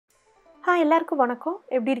Hi எல்லாருக்கும் வணக்கம்.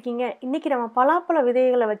 எப்படி இருக்கீங்க? இன்னைக்கு நம்ம பலாப்பழ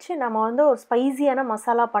விதைகளை வச்சு நம்ம ஒரு ஸ்பைசியான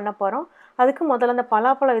மசாலா பண்ண போகிறோம். அதுக்கு முதல்ல அந்த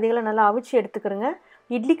பலாப்பழ விதைகளை நல்லா அவிச்சு எடுத்துக்கிறோங்க.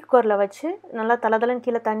 இட்லி குக்கரில் வச்சு நல்லா தளதளன்னு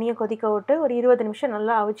கீழே தண்ணியை கொதிக்க விட்டு ஒரு 20 நிமிஷம்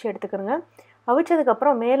நல்லா அவிச்சு எடுத்துக்கிறோங்க.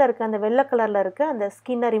 அவிச்சதுக்கப்புறம் மேலே இருக்க அந்த வெள்ளை கலரில் இருக்க அந்த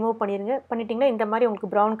ஸ்கின்னை ரிமூவ் பண்ணிட்டிங்கன்னா இந்த மாதிரி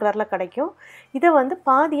உங்களுக்கு ப்ரௌன் கலரில் கிடைக்கும். இதை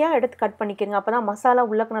பாதியாக எடுத்து கட் பண்ணிக்கிறங்க. அப்போ தான் மசாலா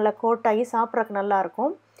உள்ளக்கு நல்லா கோட்டாகி சாப்பிட்றதுக்கு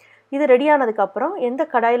நல்லாயிருக்கும். இது ரெடி ஆனதுக்கப்புறம் எந்த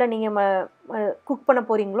கடாயில் நீங்கள் குக் பண்ண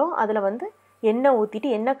போகிறீங்களோ அதில் எண்ணெய் ஊற்றிட்டு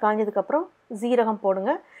எண்ணெய் காஞ்சதுக்கப்புறம் ஜீரகம்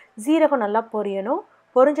போடுங்க. ஜீரகம் நல்லா பொரியணும்.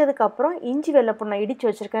 பொரிஞ்சதுக்கப்புறம் இஞ்சி வெள்ளைப்பூடு நான் இடித்து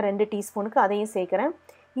வச்சுருக்கேன் 2 டீஸ்பூனுக்கு, அதையும் சேர்க்குறேன்.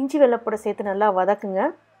 இஞ்சி வெள்ளைப்பூடை சேர்த்து நல்லா வதக்குங்க.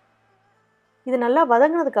 இது நல்லா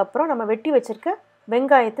வதங்கினதுக்கப்புறம் நம்ம வெட்டி வச்சுருக்க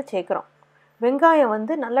வெங்காயத்தை சேர்க்குறோம். வெங்காயம்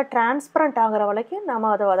நல்லா டிரான்ஸ்பரண்ட் ஆகிற வரைக்கும்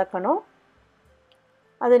நம்ம அதை வதக்கணும்.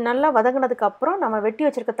 அது நல்லா வதங்கினதுக்கப்புறம் நம்ம வெட்டி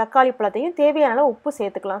வச்சுருக்க தக்காளி பழத்தையும் தேவையான அளவு உப்பு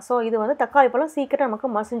சேர்த்துக்கலாம். ஸோ இது தக்காளி பழம் சீக்கிரம் நமக்கு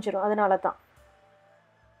மசிஞ்சிடும், அதனால தான்.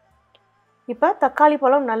 இப்போ தக்காளி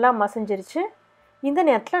பழம் நல்லா மசிஞ்சிருச்சு. இந்த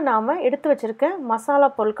நேரத்தில் நாம் எடுத்து வச்சுருக்க மசாலா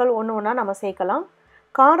பொருட்கள் ஒன்று ஒன்றா நம்ம சேர்க்கலாம்.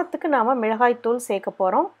 காரத்துக்கு நாம் மிளகாய்த்தூள் சேர்க்க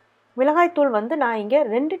போகிறோம். மிளகாய்த்தூள் நான் இங்கே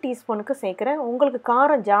 2 டீஸ்பூனுக்கு சேர்க்குறேன். உங்களுக்கு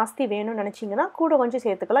காரம் ஜாஸ்தி வேணும்னு நினச்சிங்கன்னா கூட கொஞ்சம்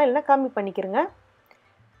சேர்த்துக்கலாம், இல்லைன்னா கம்மி பண்ணிக்கிறங்க.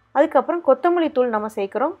 அதுக்கப்புறம் கொத்தமல்லி தூள் நம்ம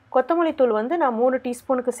சேர்க்குறோம். கொத்தமல்லி தூள் நான் 3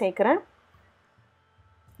 டீஸ்பூனுக்கு சேர்க்குறேன்.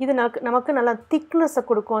 இது நமக்கு நல்லா திக்னஸை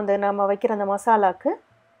கொடுக்கும். அந்த நம்ம வைக்கிற அந்த மசாலாவுக்கு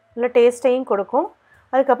நல்லா டேஸ்ட்டையும் கொடுக்கும்.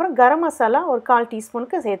 அதுக்கப்புறம் கரம் மசாலா ஒரு 1/4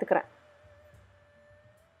 டீஸ்பூனுக்கு சேர்த்துக்கிறேன்.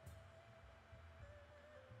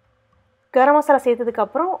 கரம் மசாலா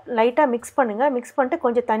சேர்த்ததுக்கப்புறம் லைட்டாக மிக்ஸ் பண்ணுங்கள். மிக்ஸ் பண்ணிட்டு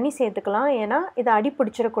கொஞ்சம் தண்ணி சேர்த்துக்கலாம், ஏன்னா இதை அடி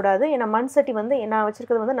பிடிச்சிடக்கூடாது. ஏன்னா மண் சட்டி நான்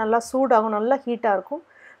வச்சுருக்கிறது நல்லா சூடாகும், நல்லா ஹீட்டாக இருக்கும்.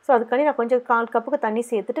 ஸோ அதுக்காண்டி நான் கொஞ்சம் 1/4 கப்புக்கு தண்ணி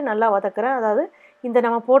சேர்த்துட்டு நல்லா வதக்குறேன். அதாவது இந்த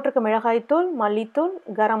நம்ம போட்டிருக்க மிளகாய்த்தூள், மல்லித்தூள்,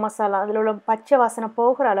 கரம் மசாலா அதில் உள்ள பச்சை வாசனை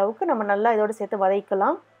போகிற அளவுக்கு நம்ம நல்லா இதோடு சேர்த்து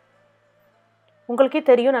வதக்கலாம். உங்களுக்கே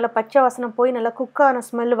தெரியும், நல்லா பச்சை வாசனை போய் நல்லா குக்கான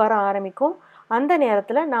ஸ்மெல் வர ஆரம்பிக்கும். அந்த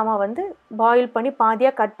நேரத்தில் நாம் பாயில் பண்ணி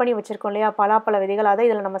பாதியாக கட் பண்ணி வச்சுருக்கோம் இல்லையா பலாப்பழ விதைகள், அதை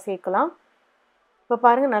இதில் நம்ம சேர்க்கலாம். இப்போ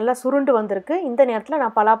பாருங்கள் நல்லா சுருண்டு வந்திருக்கு. இந்த நேரத்தில்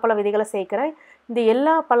நான் பலாப்பழ விதைகளை சேர்க்குறேன். இந்த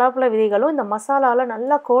எல்லா பலாப்பழ விதைகளும் இந்த மசாலாவில்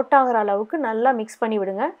நல்லா கோட்டாகிற அளவுக்கு நல்லா மிக்ஸ் பண்ணி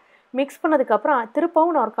விடுங்க. மிக்ஸ் பண்ணதுக்கப்புறம்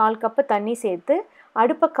திருப்பவும் நான் ஒரு 1/4 கப்பு தண்ணி சேர்த்து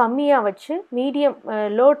அடுப்பை கம்மியாக வச்சு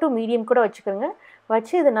லோ டு மீடியம் கூட வச்சுக்கிறோங்க.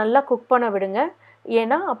 வச்சு இது நல்லா குக் பண்ண விடுங்க.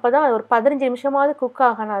 ஏன்னா அப்போ தான் ஒரு 15 நிமிஷமாவது குக்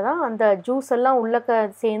ஆகினா தான் அந்த ஜூஸ் எல்லாம் உள்ளக்க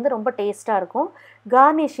சேர்ந்து ரொம்ப டேஸ்ட்டாக இருக்கும்.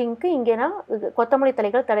 கார்னிஷிங்க்கு இங்கே நான் கொத்தமல்லி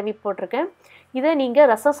தழைகள் தடவி போட்டிருக்கேன். இதை நீங்கள்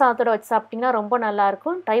ரசம் சாதத்தோடு வச்சு சாப்பிட்டிங்கன்னா ரொம்ப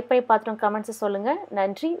நல்லாயிருக்கும். ட்ரை பண்ணி பார்த்துட்டு கமெண்ட்ஸை சொல்லுங்கள்.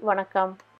 நன்றி, வணக்கம்.